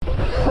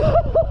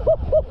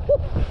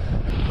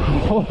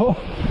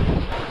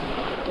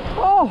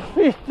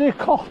Fytti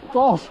katta,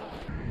 altså.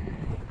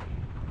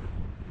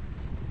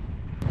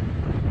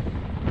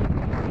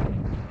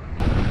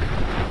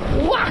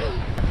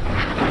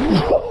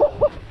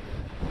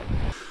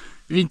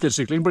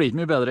 Vintersykling blir ikke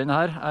mye bedre enn det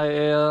her. Jeg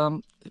er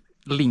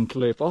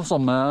linkløypa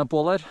sammen med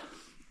Pål her.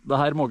 Det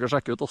her må dere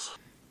sjekke ut, altså.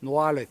 Nå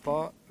er løypa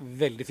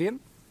veldig fin,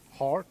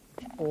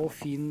 hardt og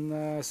fin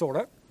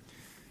såle.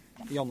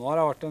 Januar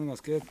har vært en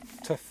ganske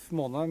tøff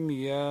måned,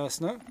 mye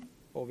snø,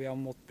 og vi har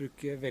måttet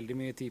bruke veldig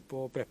mye tid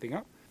på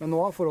preppinga. Men nå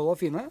er forholdene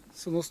fine,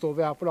 så nå står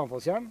vi her på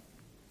Landfallstjern,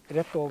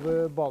 rett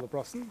over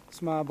badeplassen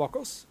som er bak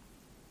oss.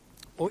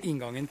 Og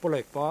inngangen på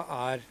løypa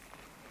er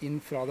inn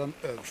fra den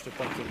øverste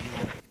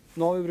parkeringen.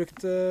 Nå har vi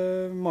brukt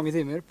mange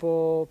timer på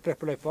å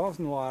preppe løypa,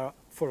 så nå er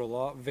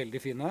forholdene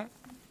veldig fine.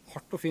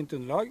 Hardt og fint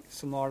underlag,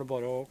 så nå er det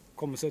bare å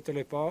komme seg ut til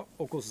løypa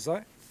og kose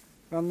seg.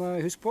 Men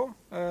husk på,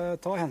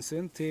 ta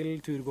hensyn til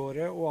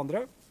turgåere og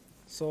andre,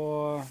 så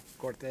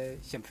går det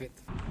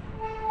kjempefint.